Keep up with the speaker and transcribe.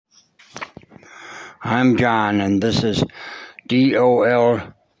I'm John, and this is DOLW2,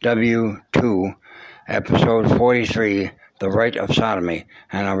 episode 43, The Rite of Sodomy,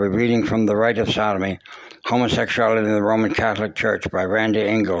 and I'll be reading from The Rite of Sodomy, Homosexuality in the Roman Catholic Church by Randy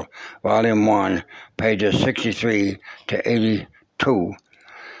Engel, Volume 1, pages 63 to 82,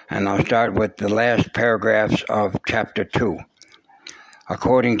 and I'll start with the last paragraphs of Chapter 2.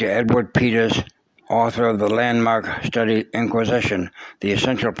 According to Edward Peters, author of the landmark study Inquisition, the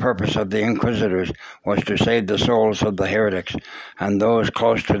essential purpose of the inquisitors was to save the souls of the heretics and those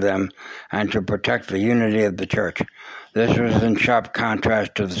close to them, and to protect the unity of the Church. This was in sharp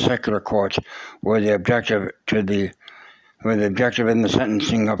contrast to the secular courts, where the objective in the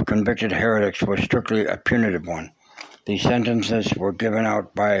sentencing of convicted heretics was strictly a punitive one. The sentences were given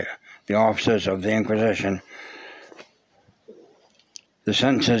out by the officers of the Inquisition. The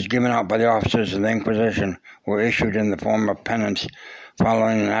sentences given out by the officers of the Inquisition were issued in the form of penance,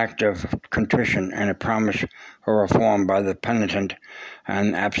 following an act of contrition and a promise for reform by the penitent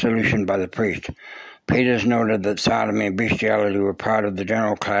and absolution by the priest. Peters noted that sodomy and bestiality were part of the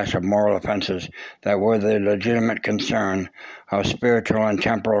general class of moral offenses that were the legitimate concern of spiritual and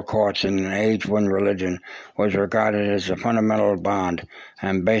temporal courts in an age when religion was regarded as the fundamental bond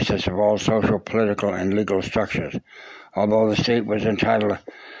and basis of all social, political, and legal structures. Although the state was entitled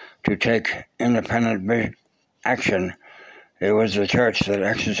to take independent action, it was the Church that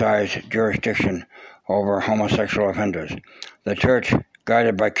exercised jurisdiction over homosexual offenders. The Church,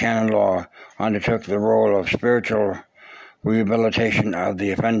 guided by canon law, undertook the role of spiritual rehabilitation of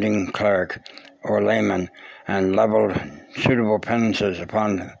the offending cleric or layman and leveled suitable penances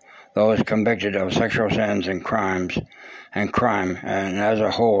upon those convicted of sexual sins and crime, and as a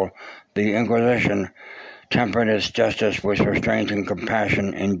whole, the Inquisition tempered its justice with restraint and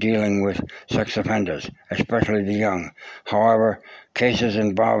compassion in dealing with sex offenders, especially the young. However, cases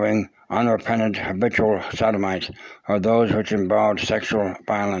involving unrepentant habitual sodomites, or those which involved sexual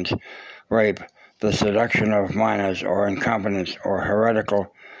violence, rape, the seduction of minors, or incompetence, or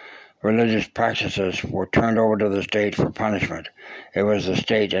heretical religious practices, were turned over to the state for punishment. It was the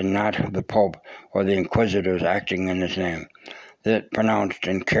state and not the Pope or the inquisitors acting in his name that pronounced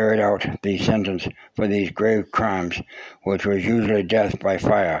and carried out the sentence for these grave crimes, which was usually death by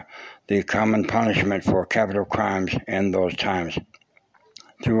fire, the common punishment for capital crimes in those times.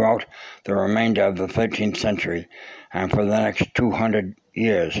 Throughout the remainder of the 13th century, and for the next 200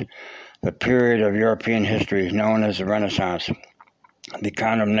 years, the period of European history known as the Renaissance, the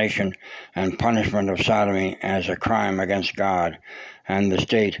condemnation and punishment of sodomy as a crime against God and the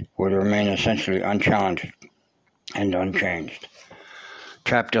state would remain essentially unchallenged and unchanged.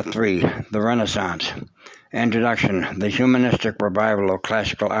 Chapter 3, The Renaissance. Introduction. The humanistic revival of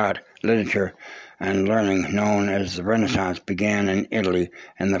classical art, literature, and learning known as the Renaissance began in Italy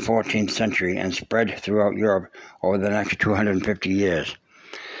in the 14th century and spread throughout Europe over the next 250 years.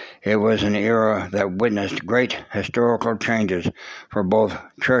 It was an era that witnessed great historical changes for both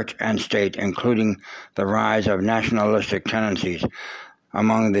church and state, including the rise of nationalistic tendencies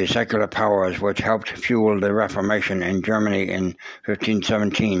among the secular powers, which helped fuel the Reformation in Germany in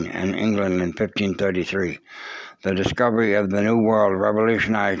 1517 and England in 1533. The discovery of the New World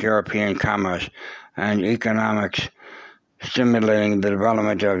revolutionized European commerce and economics, stimulating the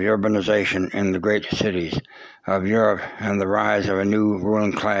development of urbanization in the great cities of Europe and the rise of a new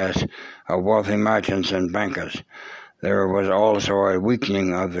ruling class of wealthy merchants and bankers. There was also a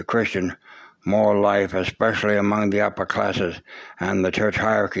weakening of the Christian moral life, especially among the upper classes and the church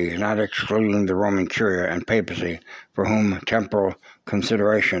hierarchy, not excluding the Roman Curia and papacy, for whom temporal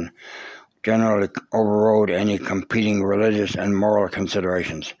consideration generally overrode any competing religious and moral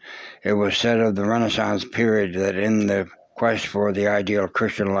considerations. It was said of the Renaissance period that in the quest for the ideal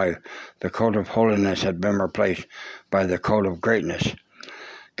Christian life, the code of holiness had been replaced by the code of greatness.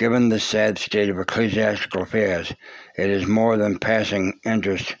 Given the sad state of ecclesiastical affairs, it is more than passing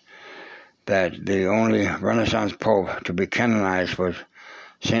interest that the only Renaissance pope to be canonized was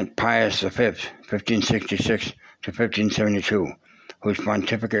St. Pius V, 1566 to 1572, whose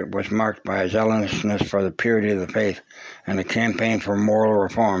pontificate was marked by a zealousness for the purity of the faith and a campaign for moral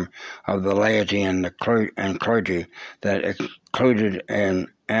reform of the laity and clergy that included an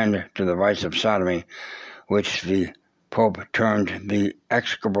end to the vice of sodomy, which the Pope termed the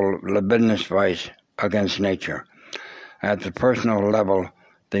execrable libidinous vice against nature. At the personal level,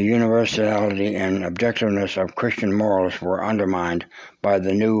 the universality and objectiveness of Christian morals were undermined by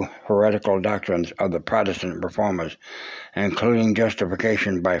the new heretical doctrines of the Protestant reformers, including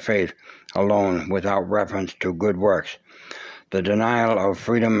justification by faith alone without reference to good works, the denial of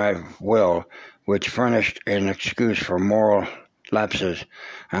freedom of will, which furnished an excuse for moral lapses,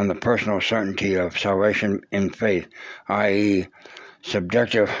 and the personal certainty of salvation in faith, i.e.,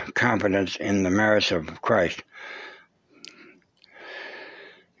 subjective confidence in the merits of Christ.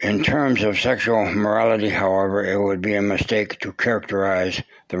 In terms of sexual morality, however, it would be a mistake to characterize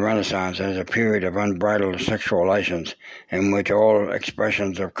the Renaissance as a period of unbridled sexual license, in which all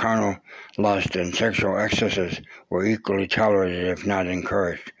expressions of carnal lust and sexual excesses were equally tolerated, if not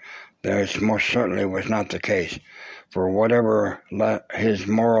encouraged. This most certainly was not the case, for whatever his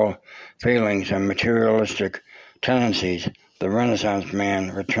moral failings and materialistic tendencies, the Renaissance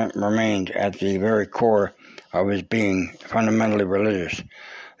man remained at the very core of his being fundamentally religious.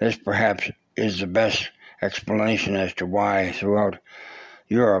 This perhaps is the best explanation as to why throughout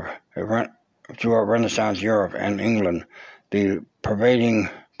Renaissance Europe and England, the prevailing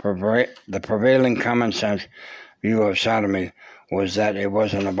common sense view of sodomy was that it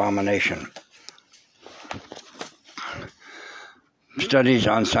was an abomination. Studies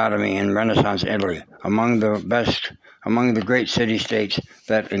on sodomy in Renaissance Italy. Among the great city-states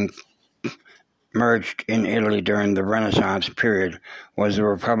that emerged in Italy during the Renaissance period was the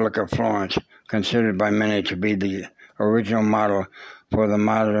Republic of Florence, considered by many to be the original model for the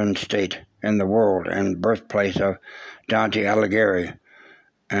modern state in the world and birthplace of Dante Alighieri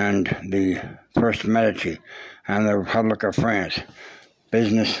and the First Medici, and the Republic of France,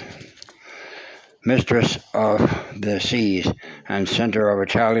 mistress of the seas and center of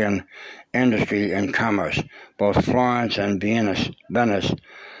Italian industry and commerce. Both Florence and Venice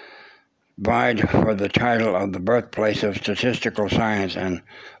vied for the title of the birthplace of statistical science, and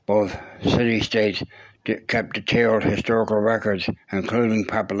both city-states kept detailed historical records, including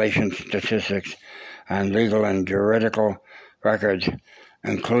population statistics and legal and juridical records,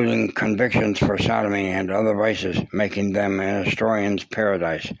 including convictions for sodomy and other vices, making them an historian's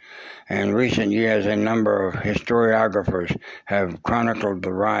paradise. In recent years, a number of historiographers have chronicled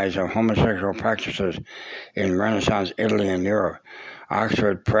the rise of homosexual practices in Renaissance Italy and Europe.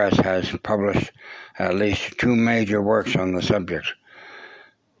 Oxford Press has published at least 2 major works on the subject.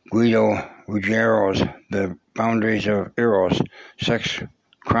 Guido Ruggiero's The Boundaries of Eros, Sex,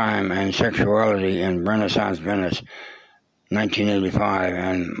 Crime, and Sexuality in Renaissance Venice, 1985,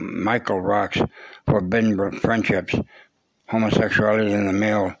 and Michael Rock's Forbidden Friendships, Homosexuality in the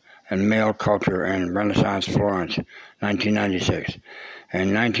Male Culture in Renaissance Florence, 1996.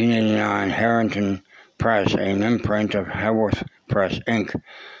 In 1989, Harrington Press, an imprint of Haworth Press, Inc.,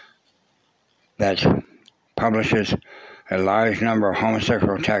 that publishes a large number of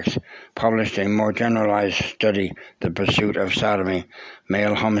homosexual texts, published a more generalized study, The Pursuit of Sodomy,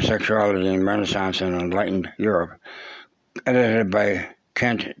 Male Homosexuality in Renaissance and Enlightened Europe, edited by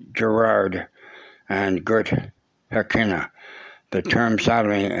Kent Gerard and Gert Herkina. The term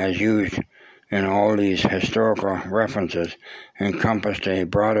sodomy, as used in all these historical references, encompassed a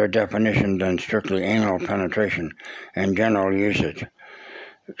broader definition than strictly anal penetration in general usage.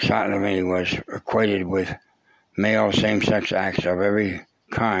 Sodomy was equated with male same-sex acts of every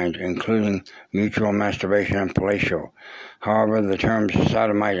kind, including mutual masturbation and fellatio. However, the terms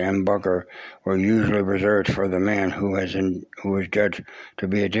sodomite and bugger were usually reserved for the man who was judged to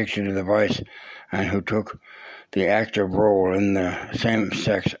be addicted to the vice and who took the active role in the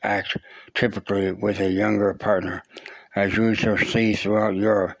same-sex act, typically with a younger partner. As you shall see throughout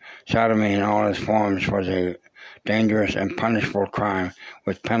Europe, sodomy in all its forms was a dangerous and punishable crime,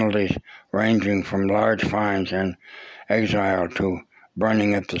 with penalties ranging from large fines and exile to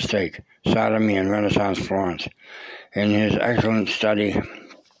burning at the stake. Sodomy in Renaissance Florence. In his excellent study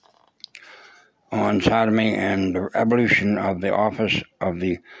on sodomy and the evolution of the office of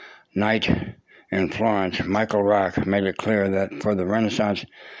the knight in Florence, Michael Rock made it clear that for the Renaissance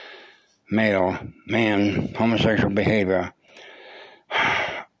man, homosexual behavior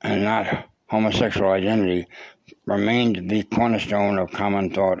and not homosexual identity remained the cornerstone of common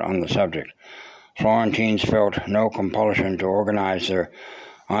thought on the subject. Florentines felt no compulsion to organize their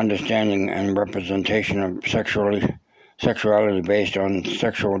understanding and representation of sexuality based on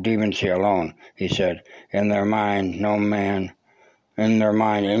sexual deviancy alone, he said. In their mind,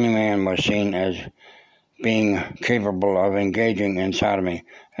 any man was seen as being capable of engaging in sodomy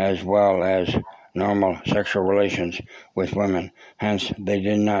as well as normal sexual relations with women. Hence, they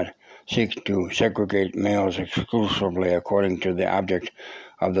did not seek to segregate males exclusively according to the object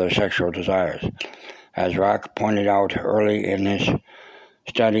of their sexual desires. As Rock pointed out early in his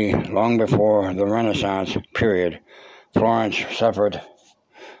study, long before the Renaissance period, Florence suffered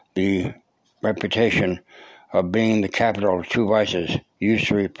the reputation of being the capital of 2 vices,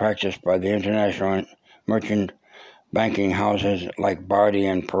 usury practiced by the international merchant banking houses like Bardi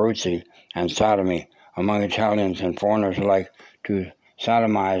and Peruzzi, and sodomy among Italians and foreigners alike to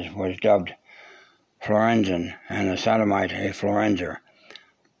sodomize was dubbed Florenzian, and a sodomite a Florenzer.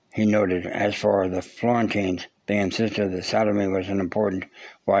 He noted, as for the Florentines, they insisted that sodomy was an important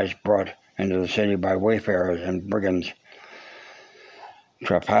vice brought into the city by wayfarers and brigands,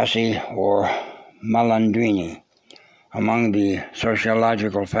 Trapaci or Malandrini. Among the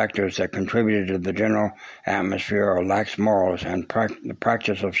sociological factors that contributed to the general atmosphere of lax morals and the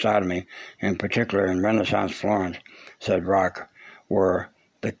practice of sodomy, in particular in Renaissance Florence, said Rock, were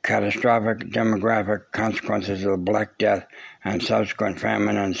the catastrophic demographic consequences of the Black Death and subsequent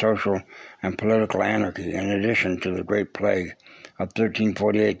famine and social and political anarchy, in addition to the Great Plague of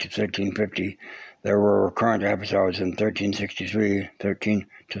 1348 to 1350. There were recurrent episodes in 1363 to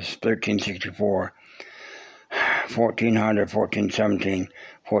 1364, 1400, 1417,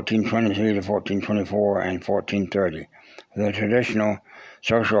 1423 to 1424, and 1430. The traditional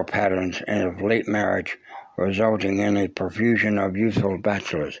social patterns of late marriage resulting in a profusion of youthful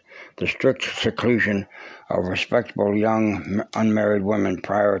bachelors, the strict seclusion of respectable young unmarried women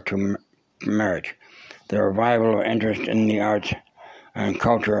prior to marriage, the revival of interest in the arts and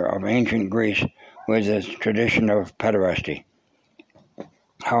culture of ancient Greece with its tradition of pederasty.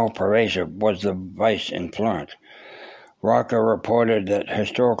 How pervasive was the vice in Florence? Rocca reported that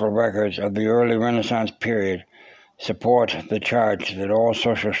historical records of the early Renaissance period support the charge that all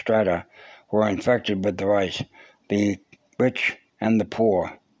social strata were infected with the vice. The rich and the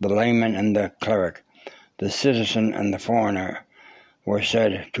poor, the layman and the cleric, the citizen and the foreigner were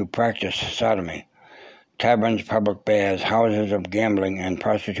said to practice sodomy. Taverns, public baths, houses of gambling and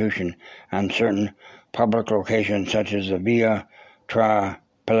prostitution, and certain public locations such as the Via Tra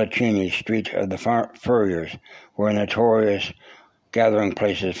Pellicini Street of the Furriers were notorious gathering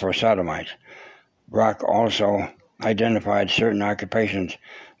places for sodomites. Rock also identified certain occupations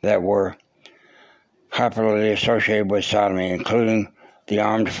that were popularly associated with sodomy, including the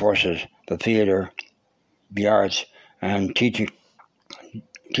armed forces, the theater, the arts, and teaching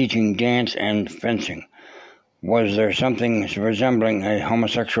dance and fencing. Was there something resembling a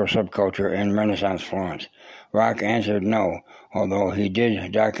homosexual subculture in Renaissance Florence? Rock answered no, although he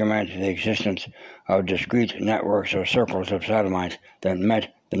did document the existence of discrete networks or circles of sodomites that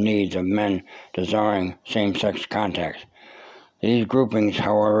met the needs of men desiring same-sex contacts. These groupings,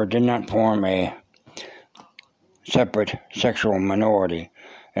 however, did not form a separate sexual minority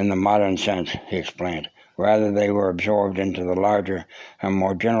in the modern sense, he explained. Rather, they were absorbed into the larger and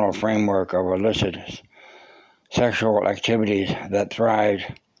more general framework of illicit sexual activities that thrived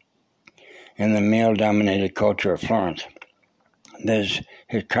in the male-dominated culture of Florence. His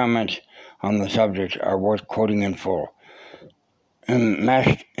comments on the subject are worth quoting in full.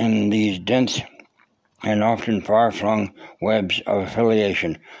 Enmeshed in these dense and often far-flung webs of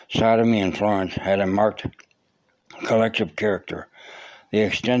affiliation, sodomy in Florence had a marked collective character. The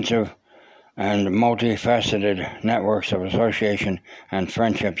extensive and multifaceted networks of association and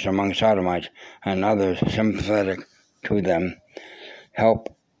friendships among sodomites and others sympathetic to them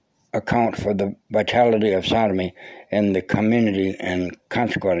help account for the vitality of sodomy in the community and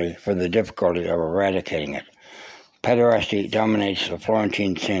consequently for the difficulty of eradicating it. Pederasty dominates the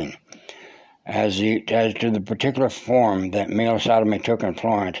Florentine scene. As to the particular form that male sodomy took in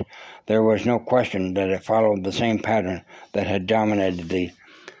Florence, there was no question that it followed the same pattern that had dominated the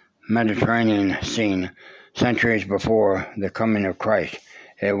Mediterranean scene centuries before the coming of Christ.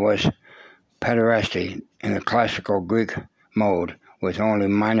 It was pederasty in the classical Greek mode with only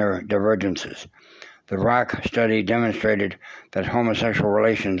minor divergences. The Rock study demonstrated that homosexual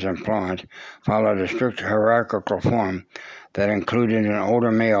relations in Florence followed a strict hierarchical form that included an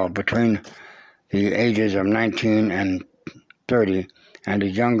older male between the ages of 19 and 30 and a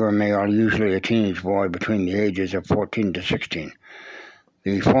younger male, usually a teenage boy, between the ages of 14 to 16.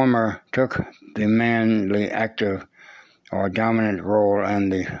 The former took the manly active or dominant role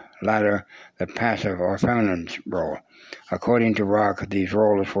and the latter the passive or feminine role. According to Rock, these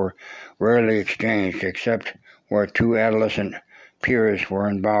roles were rarely exchanged except where two adolescent peers were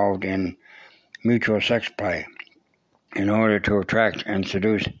involved in mutual sex play. In order to attract and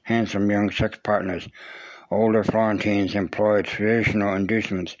seduce handsome young sex partners, older Florentines employed traditional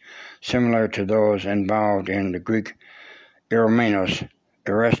inducements similar to those involved in the Greek Orestes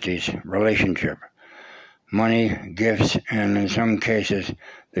relationship. Money, gifts, and in some cases,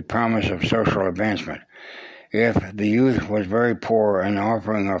 the promise of social advancement. If the youth was very poor, an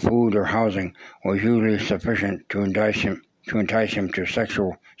offering of food or housing was usually sufficient to entice him to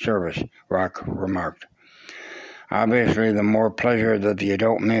sexual service, Rock remarked. Obviously, the more pleasure that the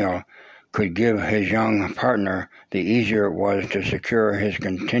adult male could give his young partner, the easier it was to secure his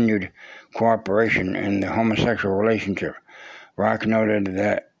continued cooperation in the homosexual relationship. Rock noted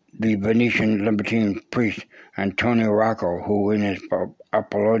that the Venetian libertine priest Antonio Rocco, who in his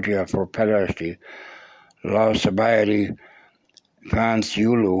Apologia for Pederasty, L'Alcibiade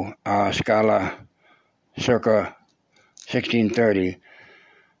Fanciullo a Scala circa 1630,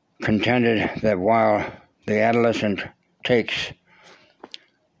 contended that while the adolescent takes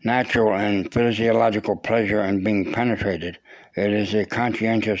natural and physiological pleasure in being penetrated, it is a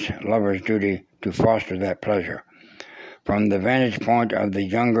conscientious lover's duty to foster that pleasure. From the vantage point of the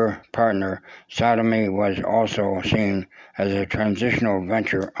younger partner, sodomy was also seen as a transitional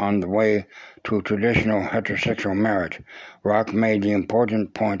venture on the way to traditional heterosexual marriage. Rock made the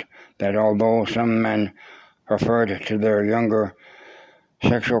important point that although some men referred to their younger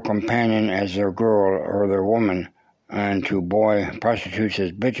sexual companion as their girl or their woman, and to boy prostitutes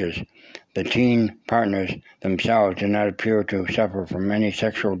as bitches, the teen partners themselves did not appear to suffer from any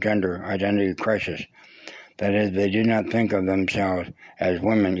sexual gender identity crisis. That is, they did not think of themselves as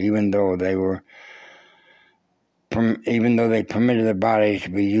women, even though they permitted their bodies to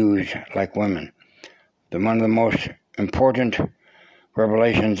be used like women. One of the most important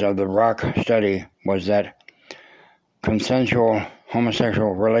revelations of the Rock study was that consensual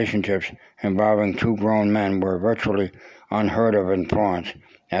homosexual relationships involving two grown men were virtually unheard of in Florence.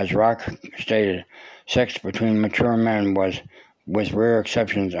 As Rock stated, sex between mature men was, with rare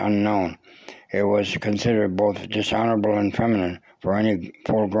exceptions, unknown. It was considered both dishonorable and feminine for any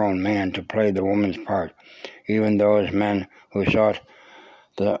full-grown man to play the woman's part. Even those men who sought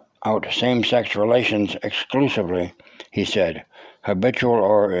out same-sex relations exclusively, he said, habitual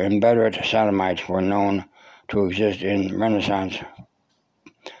or inveterate sodomites were known to exist in Renaissance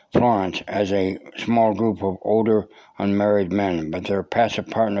Florence as a small group of older unmarried men, but their passive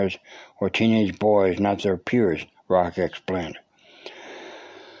partners were teenage boys, not their peers, Rock explained.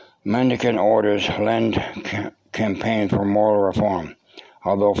 Mendicant orders led campaigns for moral reform.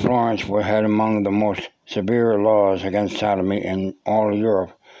 Although Florence had among the most severe laws against sodomy in all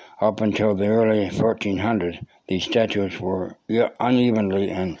Europe up until the early 1400s, these statutes were unevenly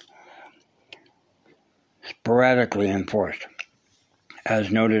and sporadically enforced.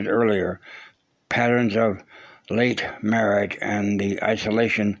 As noted earlier, patterns of late marriage and the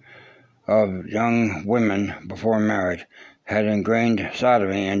isolation of young women before marriage had ingrained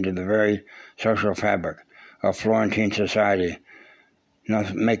sodomy into the very social fabric of Florentine society,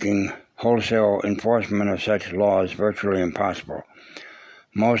 making wholesale enforcement of such laws virtually impossible.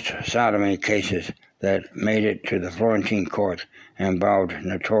 Most sodomy cases that made it to the Florentine courts involved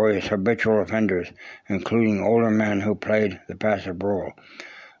notorious habitual offenders, including older men who played the passive role,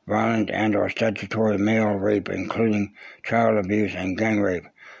 violent and or statutory male rape, including child abuse and gang rape,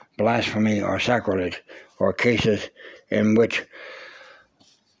 blasphemy or sacrilege, or cases in which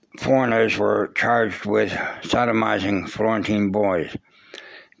foreigners were charged with sodomizing Florentine boys.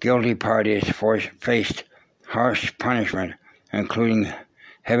 Guilty parties faced harsh punishment, including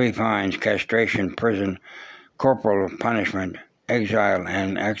heavy fines, castration, prison, corporal punishment, exile,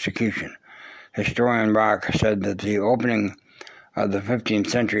 and execution. Historian Rock said that the opening of the 15th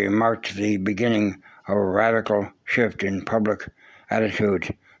century marked the beginning of a radical shift in public attitudes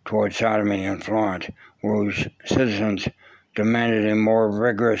toward sodomy in Florence, whose citizens demanded a more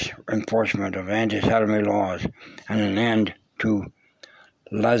rigorous enforcement of anti-sodomy laws and an end to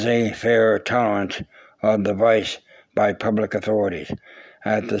laissez-faire tolerance of the vice by public authorities.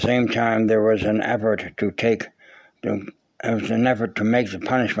 At the same time, there was an effort to make the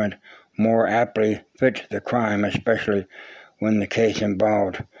punishment more aptly fit the crime, especially when the case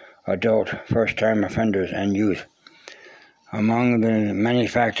involved adult first-time offenders and youth. Among the many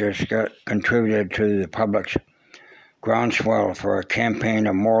factors that contributed to the public's groundswell for a campaign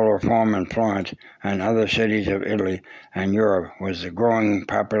of moral reform in Florence and other cities of Italy and Europe was the growing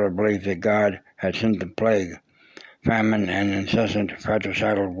popular belief that God had sent the plague, famine, and incessant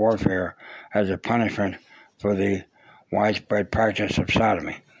fratricidal warfare as a punishment for the widespread practice of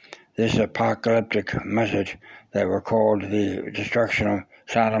sodomy. This apocalyptic message that recalled the destruction of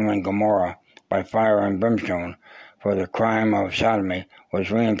Sodom and Gomorrah by fire and brimstone for the crime of sodomy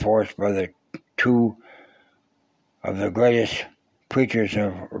was reinforced by the two of the greatest preachers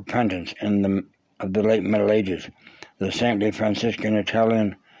of repentance of the late Middle Ages, the saintly Franciscan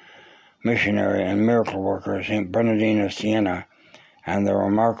Italian missionary and miracle worker St. Bernardino of Siena, and the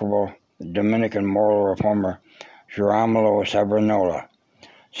remarkable Dominican moral reformer Girolamo Savonarola.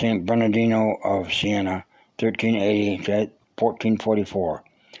 St. Bernardino of Siena, 1380 to 1444.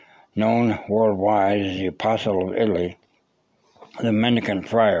 Known worldwide as the Apostle of Italy, the mendicant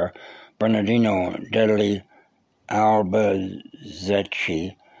friar Bernardino degli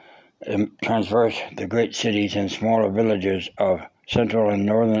Albizecchi traversed the great cities and smaller villages of central and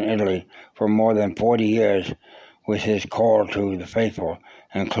northern Italy for more than 40 years with his call to the faithful,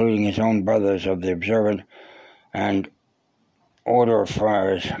 including his own brothers of the Observant and Order of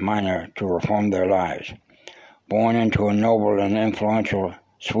Friars Minor, to reform their lives. Born into a noble and influential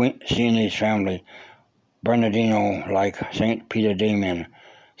Sienese family, Bernardino, like St. Peter Damian,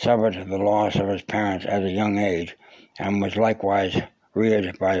 suffered the loss of his parents at a young age and was likewise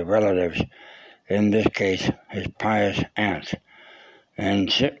reared by relatives, in this case his pious aunts. In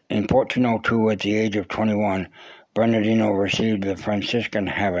 1402, at the age of 21, Bernardino received the Franciscan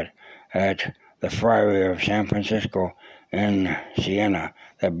habit at the Friary of San Francisco in Siena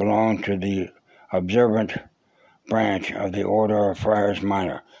that belonged to the Observant branch of the Order of Friars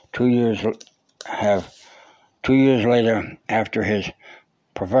Minor. 2 years later, after his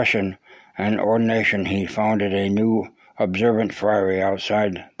profession and ordination, he founded a new Observant friary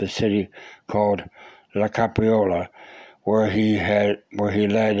outside the city called La Capriola, where he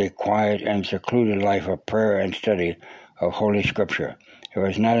led a quiet and secluded life of prayer and study of Holy Scripture. It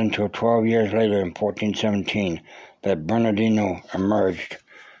was not until 12 years later, in 1417, that Bernardino emerged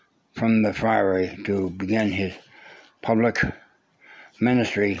from the friary to begin his public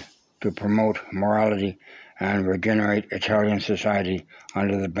ministry to promote morality and regenerate Italian society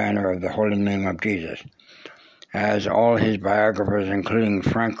under the banner of the Holy Name of Jesus. As all his biographers, including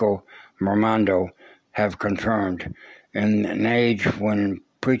Franco Mormando, have confirmed, in an age when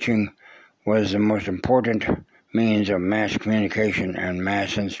preaching was the most important means of mass communication and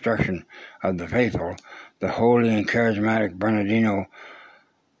mass instruction of the faithful, the holy and charismatic Bernardino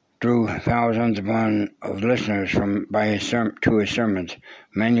drew thousands of listeners to his sermons,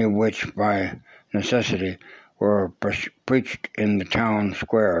 many of which, by necessity, were preached in the town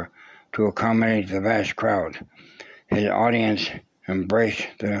square to accommodate the vast crowd. His audience embraced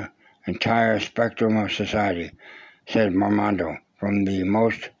the entire spectrum of society, said Mormando, from the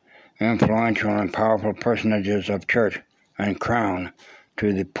most influential and powerful personages of church and crown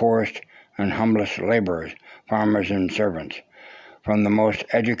to the poorest and humblest laborers, farmers, and servants, from the most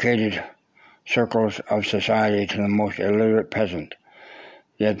educated circles of society to the most illiterate peasant.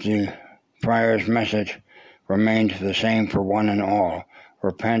 Yet the friar's message remained the same for one and all: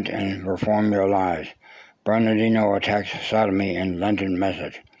 repent and reform your lives. Bernardino attacks sodomy in Lenten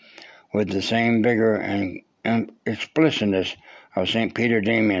message. With the same vigor and explicitness of St. Peter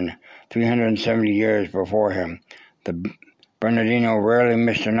Damian 370 years before him, Bernardino rarely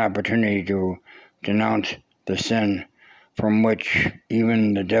missed an opportunity to denounce the sin from which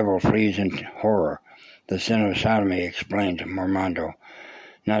even the devil flees in horror, the sin of sodomy, explained Mormando.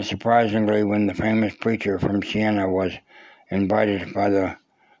 Not surprisingly, when the famous preacher from Siena was invited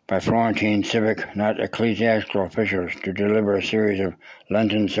by Florentine civic, not ecclesiastical officials to deliver a series of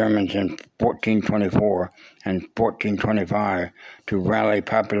Lenten sermons in 1424 and 1425 to rally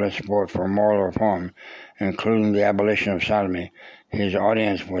popular support for moral reform, including the abolition of sodomy, his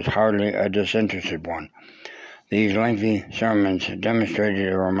audience was hardly a disinterested one. These lengthy sermons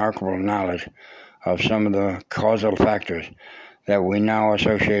demonstrated a remarkable knowledge of some of the causal factors that we now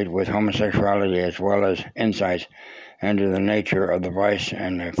associate with homosexuality, as well as insights into the nature of the vice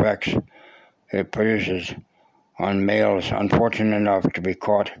and the effects it produces on males unfortunate enough to be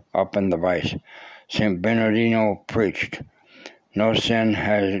caught up in the vice. St. Bernardino preached, "No sin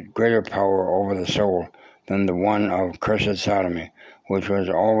has greater power over the soul than the one of cursed sodomy, which was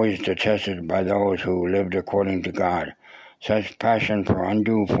always detested by those who lived according to God. Such passion for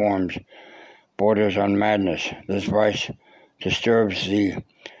undue forms borders on madness. This vice disturbs the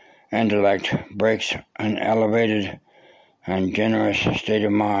intellect, breaks an elevated and generous state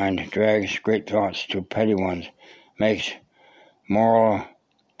of mind, drags great thoughts to petty ones, makes moral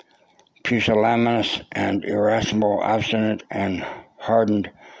pusillanimous and irascible, obstinate and hardened,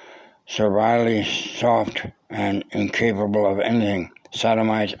 servilely soft and incapable of anything.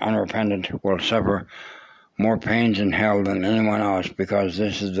 Sodomites unrepentant will suffer more pains in hell than anyone else, because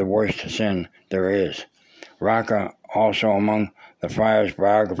this is the worst sin there is." Rocca, also among the friar's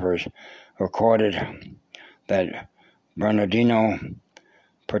biographers, recorded that Bernardino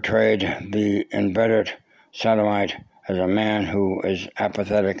portrayed the inveterate sodomite as a man who is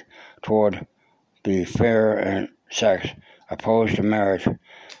apathetic toward the fair sex, opposed to marriage,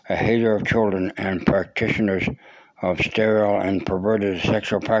 a hater of children, and practitioners of sterile and perverted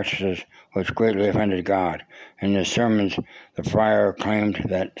sexual practices which greatly offended God. In his sermons, the friar claimed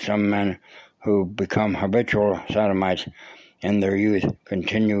that some men who become habitual sodomites in their youth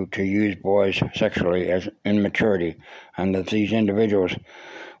continue to use boys sexually as in maturity, and that these individuals,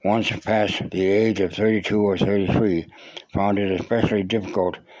 once past the age of 32 or 33, found it especially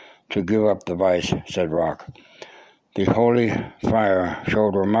difficult to give up the vice, said Rock. The holy friar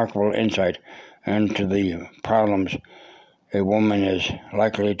showed remarkable insight into the problems a woman is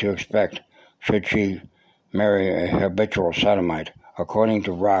likely to expect should she marry a habitual sodomite. According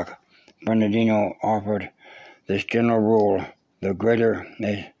to Rock, Bernardino offered this general rule: the greater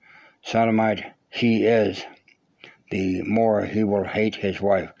a sodomite he is, the more he will hate his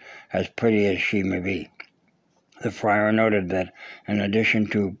wife, as pretty as she may be. The friar noted that in addition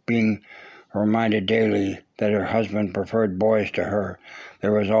to being reminded daily that her husband preferred boys to her,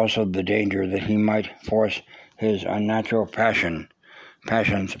 there was also the danger that he might force his unnatural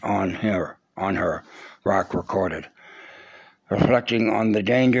passions on her, Rock recorded. Reflecting on the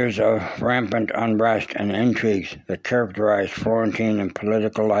dangers of rampant unrest and intrigues that characterized Florentine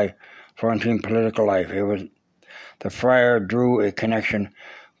political life, the friar drew a connection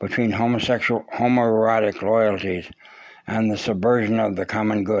between homoerotic loyalties and the subversion of the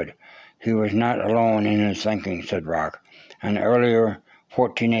common good. He was not alone in his thinking, said Rock. An earlier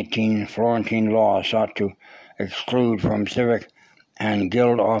 1418 Florentine law sought to exclude from civic and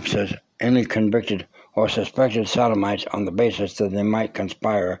guild offices any convicted or suspected sodomites on the basis that they might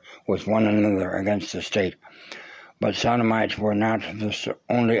conspire with one another against the state. But sodomites were not the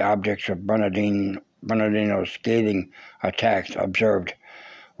only objects of Bernardino's scathing attacks, observed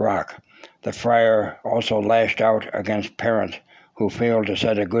Rock. The friar also lashed out against parents who fail to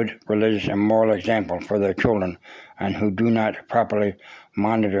set a good religious and moral example for their children and who do not properly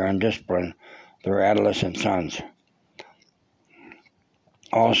monitor and discipline their adolescent sons.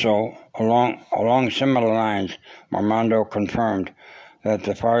 Also, along similar lines, Marmondo confirmed that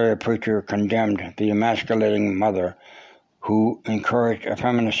the friar preacher condemned the emasculating mother who encouraged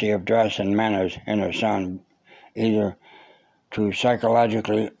effeminacy of dress and manners in her son, either to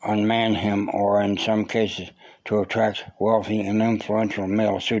psychologically unman him or, in some cases, to attract wealthy and influential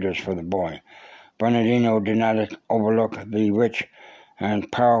male suitors for the boy. Bernardino did not overlook the rich and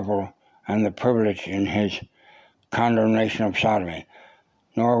powerful and the privileged in his condemnation of sodomy,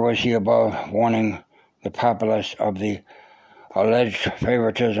 nor was he above warning the populace of the alleged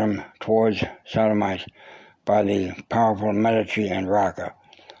favoritism towards sodomites by the powerful Medici and Rocca,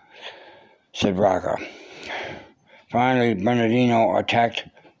 said Rocca. Finally, Bernardino attacked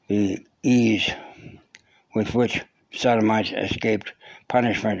the ease with which sodomites escaped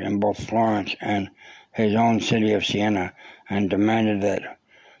punishment in both Florence and his own city of Siena, and demanded that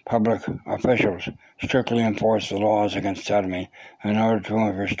public officials strictly enforce the laws against sodomy in order to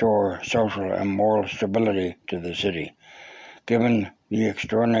restore social and moral stability to the city. Given the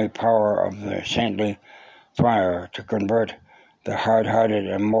extraordinary power of the saintly friar to convert the hard-hearted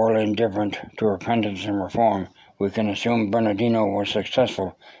and morally indifferent to repentance and reform, we can assume Bernardino was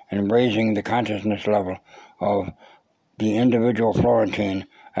successful in raising the consciousness level of the individual Florentine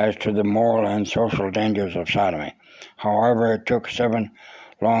as to the moral and social dangers of sodomy. However, it took 7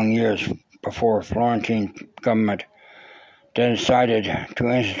 long years before Florentine government decided to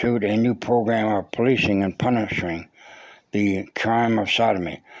institute a new program of policing and punishing the crime of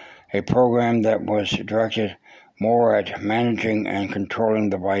sodomy, a program that was directed more at managing and controlling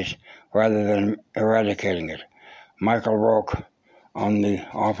the vice rather than eradicating it. Michael Roque on the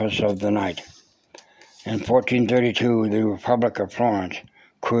Office of the Knight. In 1432, the Republic of Florence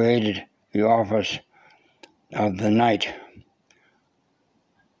created the Office of the Knight,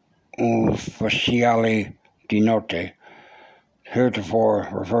 Ufficiale di Notte, heretofore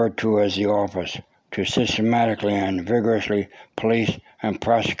referred to as the Office, to systematically and vigorously police and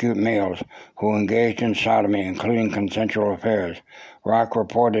prosecute males who engaged in sodomy, including consensual affairs. Rock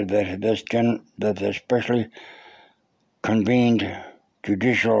reported that the specially convened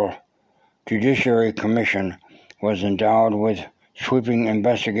Judiciary Commission was endowed with sweeping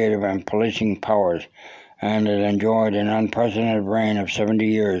investigative and policing powers, and it enjoyed an unprecedented reign of 70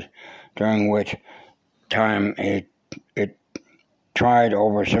 years, during which time it tried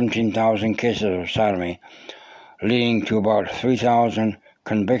over 17,000 cases of sodomy, leading to about 3,000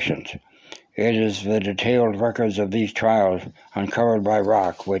 convictions. It is the detailed records of these trials uncovered by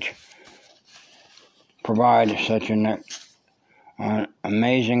Rock which provide such an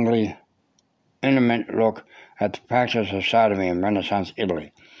amazingly intimate look at the practice of sodomy in Renaissance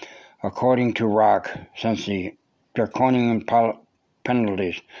Italy. According to Rock, since the draconian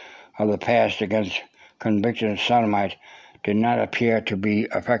penalties of the past against convicted sodomites did not appear to be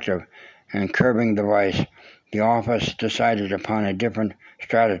effective in curbing the vice, the office decided upon a different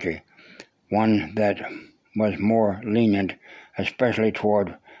strategy, one that was more lenient, especially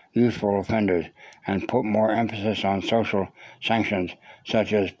toward youthful offenders, and put more emphasis on social sanctions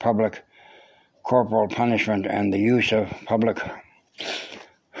such as public corporal punishment and the use of public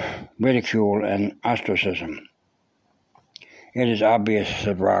ridicule, and ostracism. It is obvious,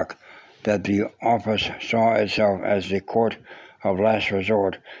 said Rock, that the office saw itself as the court of last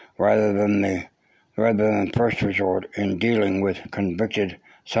resort rather than first resort in dealing with convicted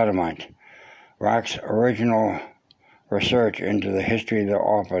sodomites. Rock's original research into the history of the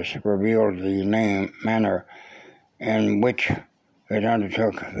office revealed the manner in which it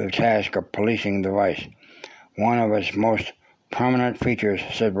undertook the task of policing the vice. One of its most prominent features,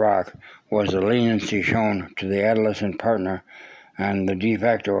 said Rock, was the leniency shown to the adolescent partner and the de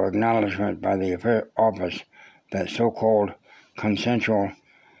facto acknowledgement by the office that so-called consensual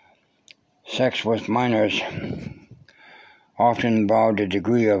sex with minors often involved a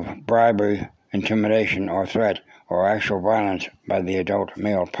degree of bribery, intimidation, or threat, or actual violence by the adult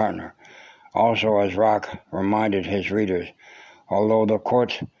male partner. Also, as Rock reminded his readers, although the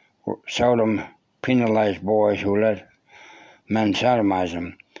courts seldom penalized boys who let men sodomize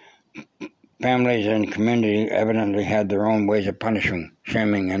them, families and community evidently had their own ways of punishing,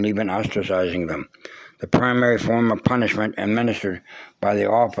 shaming, and even ostracizing them. The primary form of punishment administered by the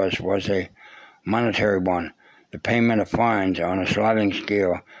office was a monetary one, the payment of fines on a sliding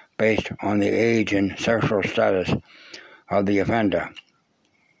scale based on the age and sexual status of the offender.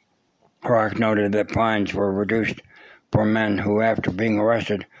 Rock noted that fines were reduced for men who, after being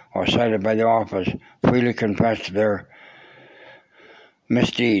arrested or cited by the office, freely confessed their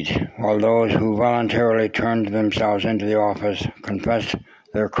misdeeds, while those who voluntarily turned themselves into the office, confessed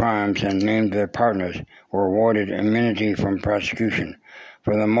their crimes, and named their partners were awarded immunity from prosecution.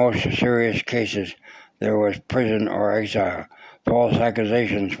 For the most serious cases, there was prison or exile. False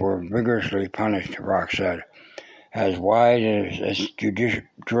accusations were vigorously punished, Rock said. As wide as its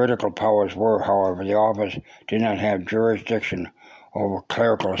juridical powers were, however, the office did not have jurisdiction over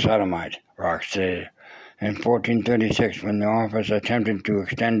clerical sodomites, Rock said. In 1436, when the office attempted to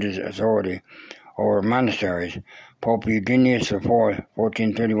extend its authority over monasteries, Pope Eugenius IV,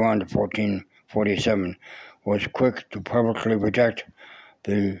 1431 to 1447, was quick to publicly reject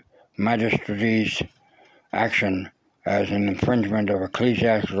the magistrate's action as an infringement of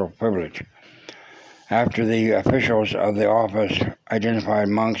ecclesiastical privilege. After the officials of the office identified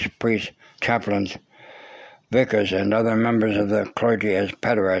monks, priests, chaplains, vicars, and other members of the clergy as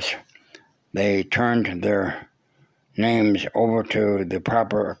pederasts, they turned their names over to the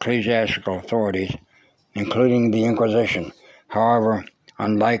proper ecclesiastical authorities, including the Inquisition. However,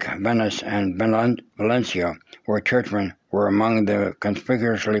 unlike Venice and Valencia, where churchmen were among the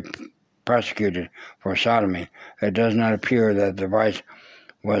conspicuously prosecuted for sodomy, it does not appear that the vice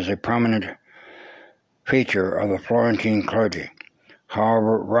was a prominent feature of the Florentine clergy.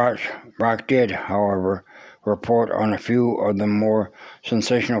 However, Rock did, report on a few of the more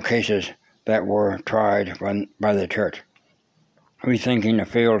sensational cases that were tried by the church. Rethinking a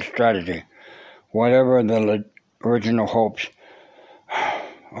failed strategy. Whatever the original hopes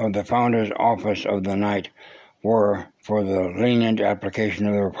of the founder's office of the night were for the lenient application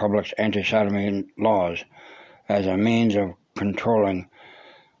of the Republic's anti-sodomy laws as a means of controlling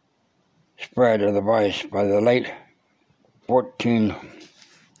spread of the vice, by the late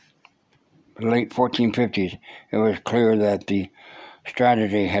 1450s, it was clear that the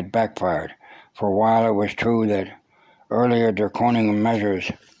strategy had backfired. For while it was true that earlier draconian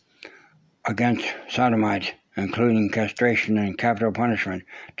measures against sodomites, including castration and capital punishment,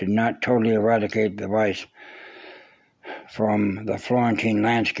 did not totally eradicate the vice from the Florentine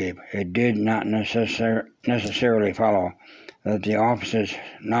landscape, it did not necessarily follow that the office's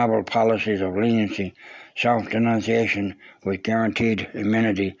novel policies of leniency, self-denunciation with guaranteed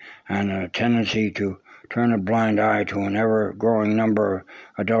immunity, and a tendency to turn a blind eye to an ever-growing number of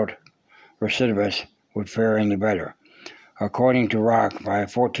adult recidivists would fare any better. According to Rock, by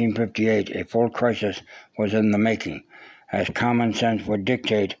 1458, a full crisis was in the making, as common sense would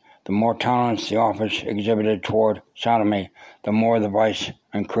dictate. The more tolerance the office exhibited toward sodomy, the more the vice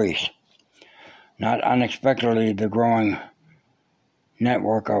increased. Not unexpectedly, the growing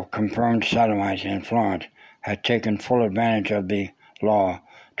network of confirmed sodomites in Florence had taken full advantage of the law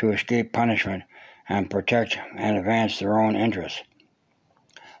to escape punishment and protect and advance their own interests.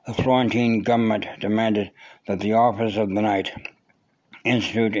 The Florentine government demanded that the office of the night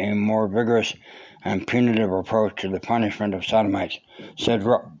institute a more vigorous and punitive approach to the punishment of sodomites, said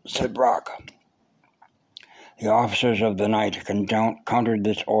Rock. The officers of the night countered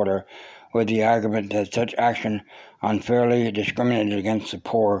this order with the argument that such action unfairly discriminated against the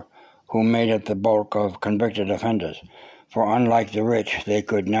poor, who made up the bulk of convicted offenders, for unlike the rich, they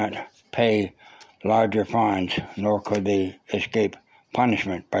could not pay larger fines, nor could they escape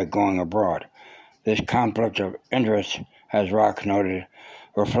punishment by going abroad. This conflict of interest, as Rock noted,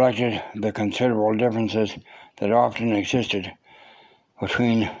 reflected the considerable differences that often existed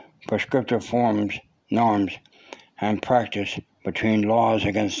between prescriptive norms, and practice between laws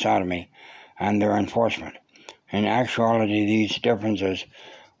against sodomy and their enforcement. In actuality, these differences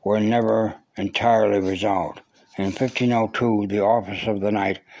were never entirely resolved. In 1502, the office of the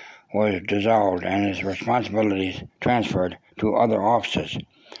knight was dissolved and his responsibilities transferred to other offices.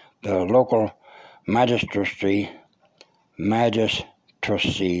 The local magistracy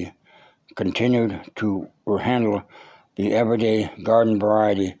continued to handle the everyday garden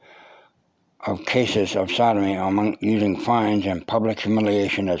variety of cases of sodomy using fines and public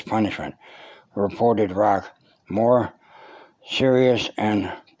humiliation as punishment, reported Rock. More serious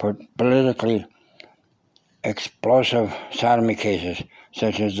and politically explosive sodomy cases,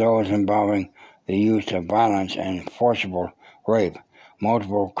 such as those involving the use of violence and forcible rape,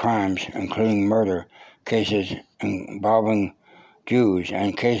 multiple crimes including murder, cases involving Jews,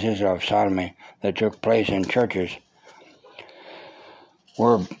 and cases of sodomy that took place in churches,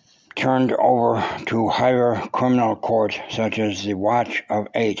 were turned over to higher criminal courts such as the Watch of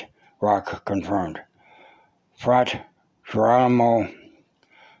Eight, Rock confirmed. Fra Girolamo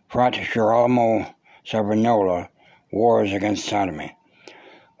Savonarola, Wars Against Sodomy.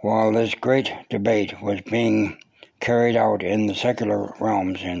 While this great debate was being carried out in the secular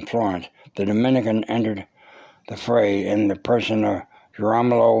realms in Florence, the Dominican entered the fray in the person of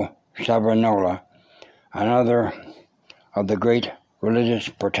Girolamo Savonarola, another of the great religious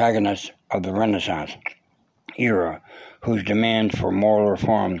protagonists of the Renaissance era, whose demand for moral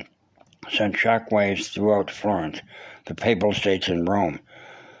reform sent shockwaves throughout Florence, the Papal States in Rome,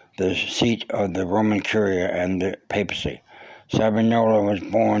 the seat of the Roman Curia and the papacy. Savonarola was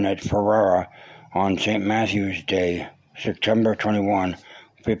born at Ferrara on St. Matthew's Day, September 21,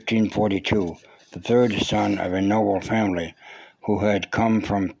 1542, the third son of a noble family who had come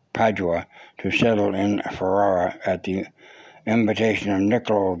from Padua to settle in Ferrara at the invitation of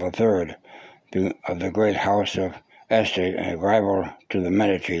Niccolo III of the great house of Este, a rival to the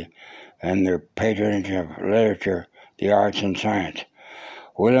Medici, and their patronage of literature, the arts, and science.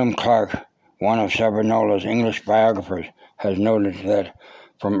 William Clark, one of Savonarola's English biographers, has noted that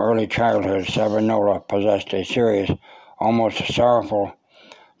from early childhood Savonarola possessed a serious, almost sorrowful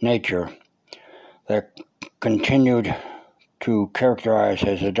nature that continued to characterize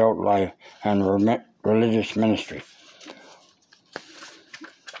his adult life and religious ministry.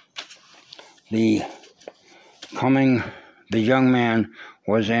 The young man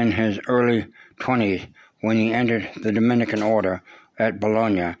was in his early 20s when he entered the Dominican order at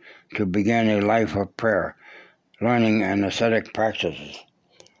Bologna to begin a life of prayer, learning, and ascetic practices.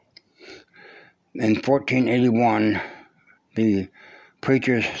 In 1481, the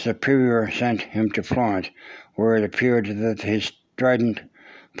preacher's superior sent him to Florence, where it appeared that his strident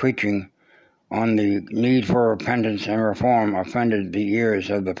preaching on the need for repentance and reform offended the ears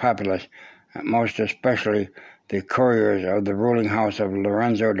of the populace, most especially the courtiers of the ruling house of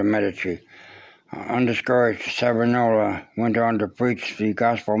Lorenzo de' Medici. Undiscouraged, Savonarola went on to preach the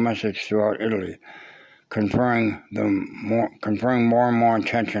gospel message throughout Italy, conferring more and more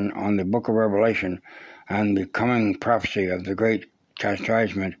attention on the Book of Revelation and the coming prophecy of the great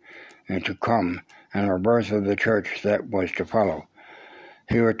chastisement to come and rebirth of the church that was to follow.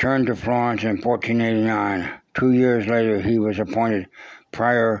 He returned to Florence in 1489. 2 years later, he was appointed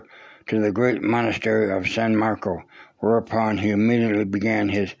prior to the great monastery of San Marco, whereupon he immediately began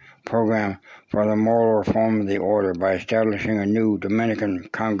his program for the moral reform of the order by establishing a new Dominican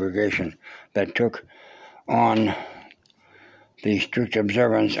congregation that took on the strict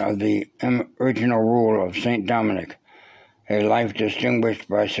observance of the original rule of St. Dominic, a life distinguished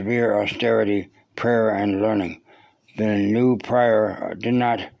by severe austerity, prayer, and learning. The new prior did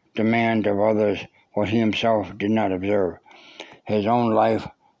not demand of others what he himself did not observe. His own life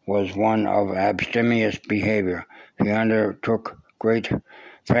was one of abstemious behavior. He undertook great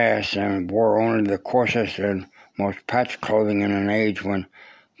fasts and wore only the coarsest and most patched clothing in an age when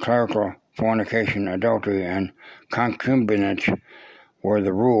clerical fornication, adultery, and concubinage were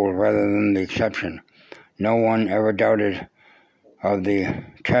the rule rather than the exception. No one ever doubted of the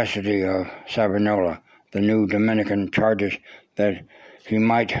chastity of Savonarola. The new Dominican charges that he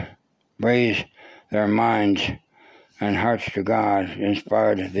might raise their minds and hearts to God,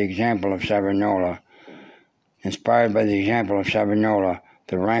 inspired by the example of Savonarola,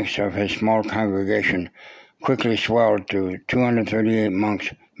 the ranks of his small congregation quickly swelled to 238 monks,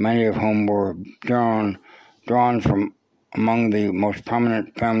 many of whom were drawn from among the most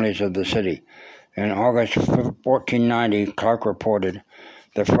prominent families of the city. In August 1490, Clark reported,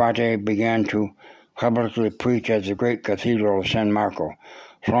 the frate began to publicly preach at the great cathedral of San Marco.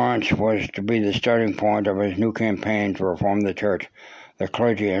 Florence was to be the starting point of his new campaign to reform the church, the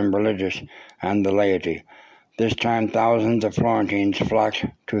clergy and religious, and the laity. This time thousands of Florentines flocked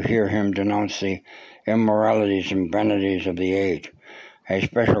to hear him denounce the immoralities and vanities of the age. A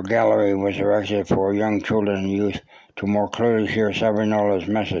special gallery was erected for young children and youth to more clearly hear Savonarola's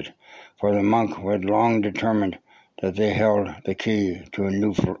message, for the monk had long determined that they held the key to a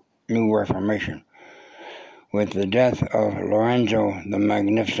new reformation. With the death of Lorenzo the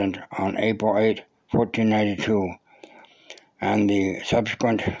Magnificent on April 8, 1492, and the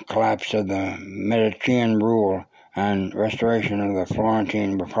subsequent collapse of the Medicean rule and restoration of the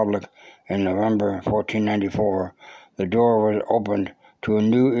Florentine Republic in November 1494, the door was opened to a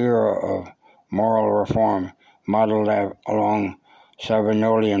new era of moral reform modeled along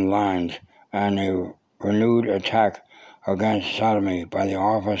Savonarolian lines, and a renewed attack against sodomy by the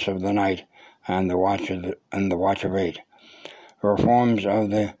Office of the Night and the Watch of Eight. Reforms of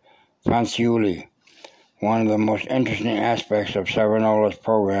the Fanciulli. One of the most interesting aspects of Savonarola's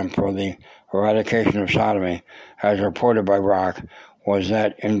program for the eradication of sodomy, as reported by Rock, was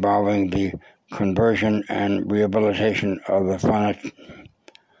that involving the conversion and rehabilitation of the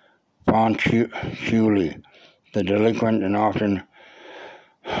Fanciulli, the delinquent and often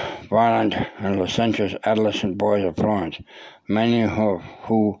violent and licentious adolescent boys of Florence, many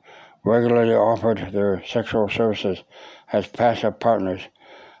who regularly offered their sexual services as passive partners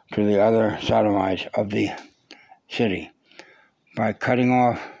to the other sodomites of the city. By cutting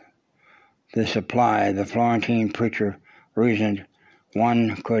off the supply, the Florentine preacher reasoned,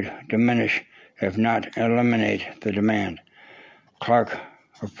 one could diminish, if not eliminate, the demand. Clark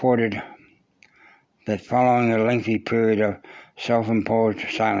reported that following a lengthy period of self-imposed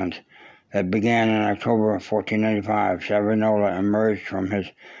silence that began in October of 1495, Savonarola emerged from his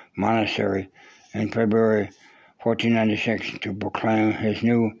monastery in February 1496 to proclaim his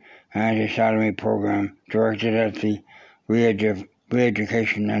new anti-sodomy program directed at the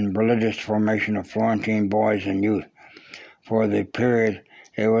re-education and religious formation of Florentine boys and youth. For the period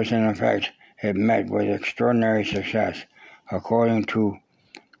it was in effect, it met with extraordinary success. According to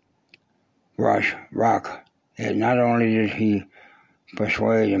Rock, not only did he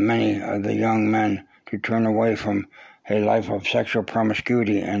persuade many of the young men to turn away from a life of sexual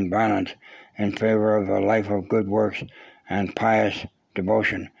promiscuity and violence in favor of a life of good works and pious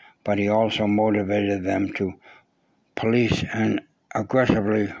devotion, but he also motivated them to police and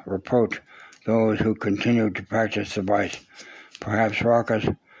aggressively reproach those who continued to practice the vice. Perhaps Rock's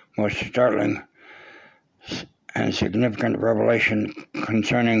most startling and significant revelation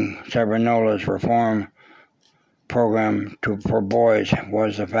concerning Savonarola's reform program for boys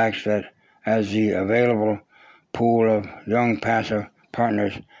was the fact that as the available pool of young passive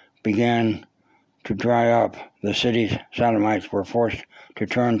partners began to dry up, the city's sodomites were forced to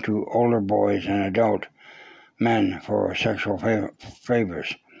turn to older boys and adult men for sexual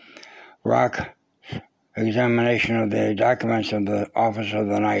favors. Rock's examination of the documents of the Office of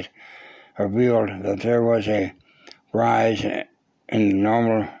the Night revealed that there was a rise in the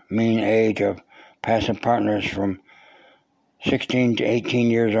normal mean age of passive partners from 16 to 18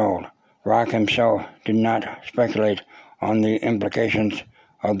 years old. Rock himself did not speculate on the implications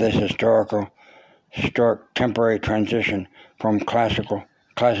of this historic temporary transition from classic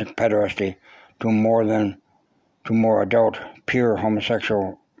pederasty to more adult, pure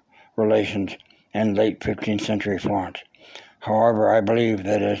homosexual relations in late 15th century Florence. However, I believe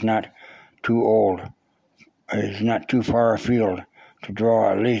that it is not too far afield to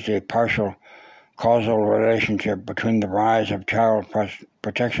draw at least a partial causal relationship between the rise of child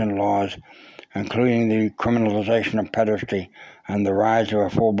protection laws, including the criminalization of pederasty, and the rise of a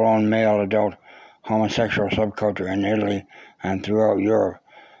full-blown male adult homosexual subculture in Italy and throughout Europe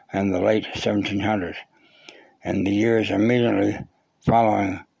in the late 1700s. In the years immediately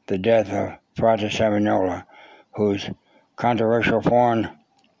following the death of Frate Savonarola, whose controversial foreign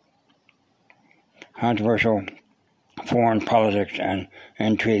politics and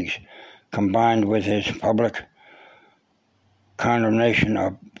intrigues, combined with his public condemnation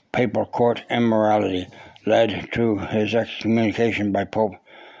of papal court immorality, led to his excommunication by Pope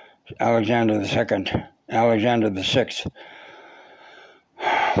Alexander VI,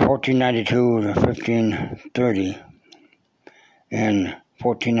 1492 to 1530, in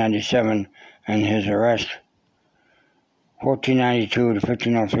 1497, and his arrest 1492 to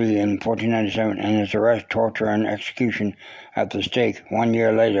 1503 and 1497, and his arrest, torture, and execution at the stake 1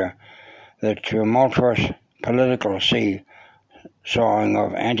 year later. The tumultuous political sawing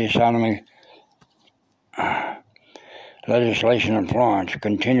of anti-sodomy legislation in Florence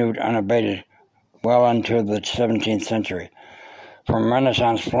continued unabated well into the 17th century. From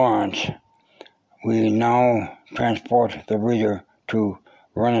Renaissance Florence, we now transport the reader to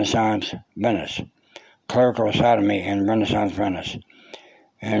Renaissance Venice, clerical sodomy in Renaissance Venice.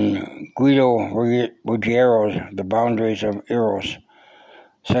 In Guido Ruggiero's The Boundaries of Eros,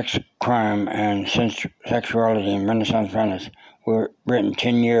 Sex, Crime, and Sexuality in Renaissance Venice were written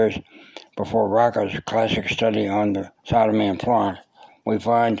 10 years before Rocca's classic study on the sodomy in Florence. We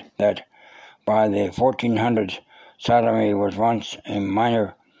find that by the 1400s, sodomy was once a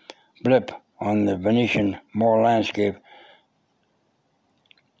minor blip on the Venetian moral landscape.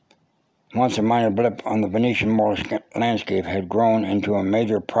 Had grown into a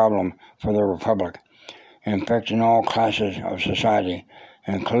major problem for the Republic, infecting all classes of society,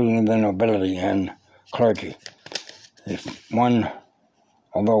 including the nobility and clergy.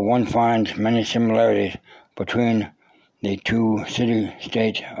 Although one finds many similarities between the two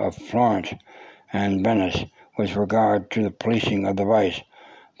city-states of Florence and Venice with regard to the policing of the vice,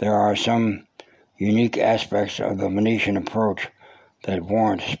 there are some unique aspects of the Venetian approach that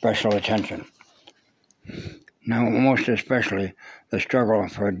warrant special attention. Now, most especially, the struggle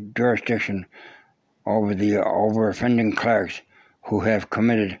for jurisdiction over offending clerics who have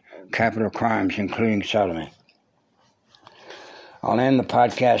committed capital crimes, including sodomy. I'll end the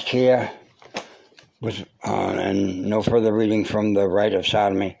podcast here with and no further reading from the Rite of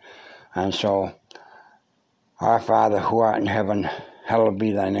Sodomy. And so, Our Father, who art in heaven, hallowed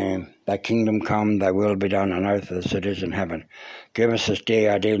be thy name. Thy kingdom come, thy will be done on earth as it is in heaven. Give us this day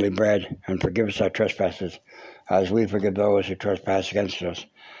our daily bread, and forgive us our trespasses, as we forgive those who trespass against us.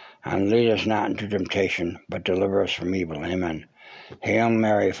 And lead us not into temptation, but deliver us from evil. Amen. Hail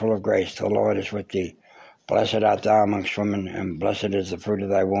Mary, full of grace, the Lord is with thee. Blessed art thou amongst women, and blessed is the fruit of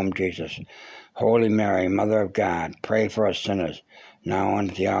thy womb, Jesus. Holy Mary, Mother of God, pray for us sinners, now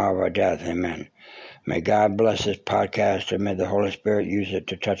and at the hour of our death. Amen. May God bless this podcast, and may the Holy Spirit use it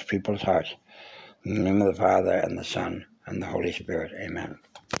to touch people's hearts. In the name of the Father, and the Son, and the Holy Spirit. Amen.